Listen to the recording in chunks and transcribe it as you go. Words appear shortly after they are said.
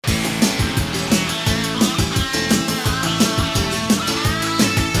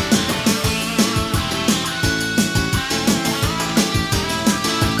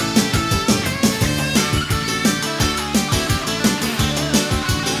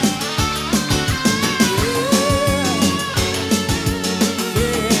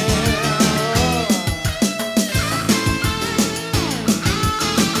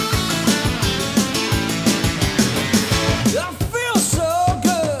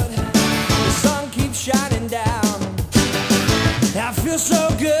feel so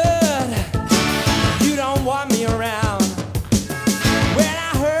good. You don't want me around. When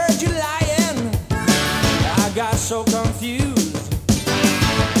I heard you lying, I got so confused.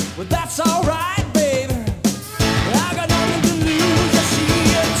 Well, that's alright, baby. I got nothing to lose. You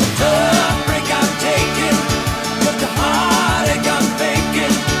see, it's a tough break I'm taking. Just a heartache I'm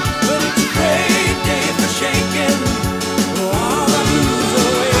faking. But it's a great day for shaking all the blues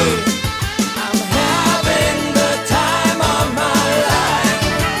away. I'm having the time of my life.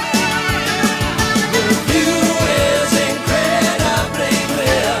 The view is incredibly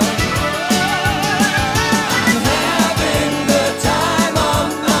clear. I'm having the time of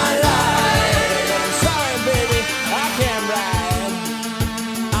my life. I'm sorry, baby, I can't ride.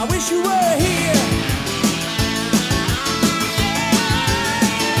 I wish you were here.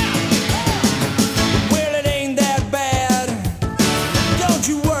 Well, it ain't that bad. Don't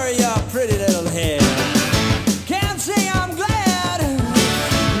you worry.